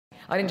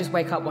I didn't just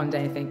wake up one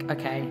day and think,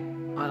 okay,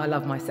 I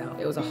love myself.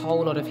 It was a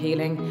whole lot of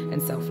healing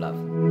and self-love.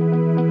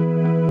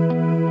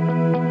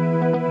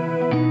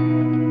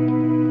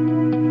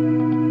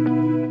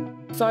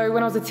 So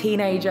when I was a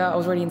teenager, I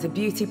was really into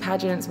beauty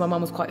pageants. My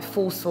mum was quite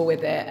forceful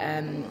with it.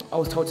 I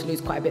was told to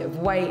lose quite a bit of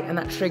weight, and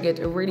that triggered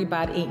a really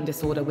bad eating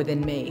disorder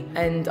within me.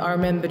 And I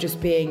remember just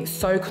being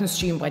so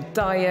consumed by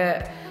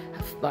diet,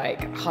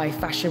 like high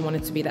fashion,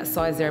 wanted to be that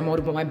size 0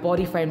 model, but my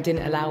body frame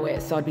didn't allow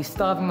it. So I'd be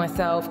starving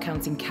myself,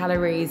 counting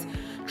calories,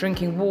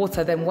 drinking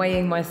water, then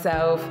weighing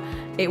myself.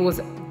 It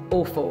was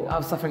awful. I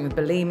was suffering with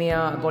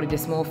bulimia, body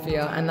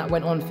dysmorphia, and that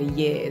went on for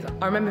years.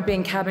 I remember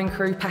being cabin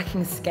crew,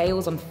 packing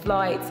scales on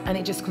flights, and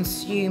it just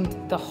consumed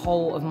the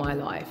whole of my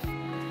life.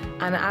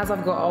 And as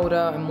I've got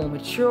older and more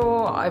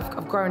mature,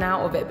 I've grown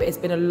out of it, but it's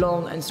been a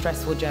long and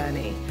stressful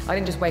journey. I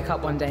didn't just wake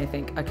up one day and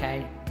think,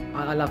 okay,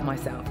 I love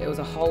myself. It was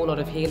a whole lot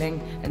of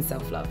healing and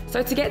self-love.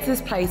 So to get to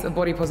this place of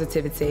body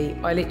positivity,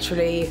 I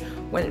literally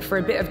went for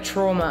a bit of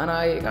trauma, and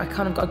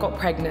I got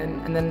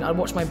pregnant, and then I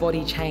watched my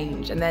body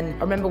change. And then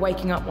I remember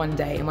waking up one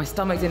day and my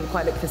stomach didn't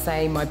quite look the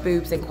same, my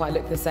boobs didn't quite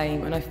look the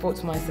same, and I thought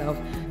to myself,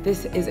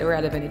 this is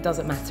irrelevant, it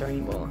doesn't matter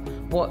anymore.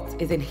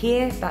 What is in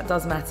here, that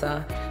does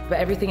matter, but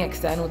everything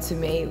external to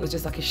me was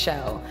just like a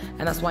shell.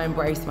 And that's why I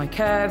embraced my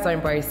curves, I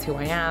embraced who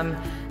I am,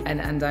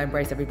 and I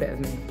embraced every bit of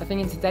me. I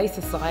think in today's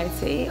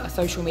society,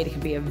 social media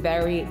can be a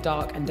very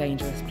dark and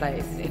dangerous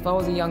place. If I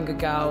was a younger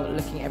girl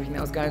looking at everything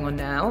that was going on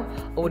now,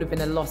 I would have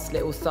been a lost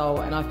little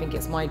soul, and I think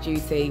it's my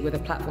duty with a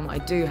platform that I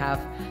do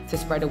have to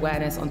spread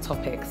awareness on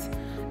topics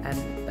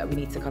that we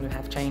need to kind of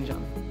have change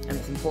on, and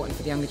it's important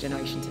for the younger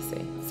generation to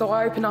see. So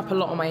I open up a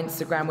lot on my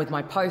Instagram with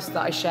my posts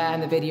that I share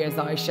and the videos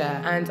that I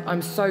share, and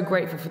I'm so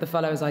grateful for the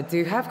followers I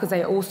do have, because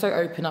they also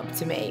open up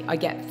to me. I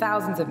get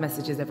thousands of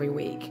messages every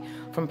week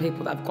from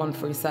people that have gone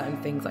through certain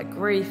things like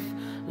grief,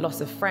 loss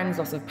of friends,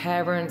 loss of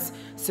parents,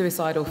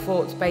 suicidal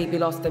thoughts, baby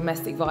loss,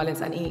 domestic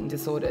violence, and eating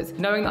disorders.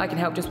 Knowing that I can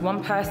help just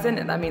one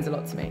person, that means a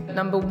lot to me.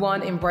 Number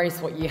one,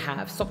 embrace what you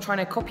have. Stop trying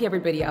to copy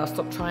everybody else.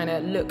 Stop trying to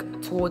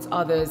look towards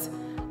others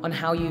on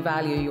how you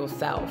value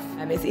yourself.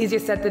 It's easier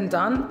said than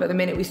done, but the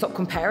minute we stop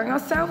comparing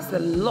ourselves, a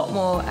lot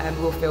more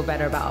we'll feel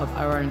better about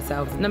our own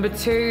selves. Number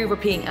two,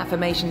 repeating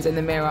affirmations in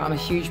the mirror. I'm a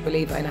huge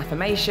believer in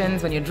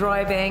affirmations. When you're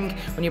driving,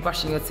 when you're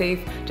brushing your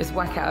teeth, just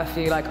whack out a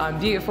few like,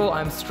 I'm beautiful,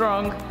 I'm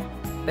strong.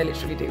 They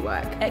literally do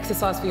work.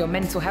 Exercise for your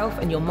mental health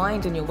and your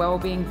mind and your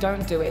well-being.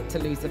 Don't do it to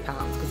lose the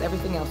pounds, because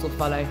everything else will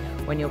follow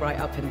when you're right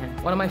up in here.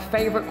 One of my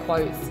favorite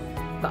quotes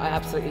that I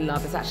absolutely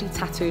love, it's actually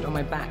tattooed on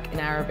my back in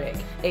Arabic.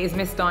 It is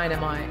Miss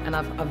Dynamite, and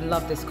I've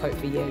loved this quote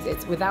for years.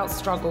 It's, without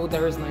struggle,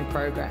 there is no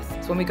progress.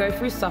 So when we go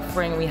through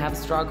suffering and we have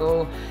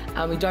struggle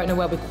and we don't know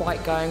where we're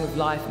quite going with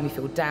life and we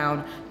feel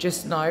down,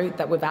 just know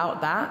that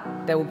without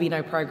that, there will be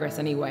no progress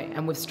anyway.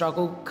 And with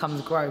struggle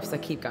comes growth, so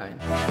keep going.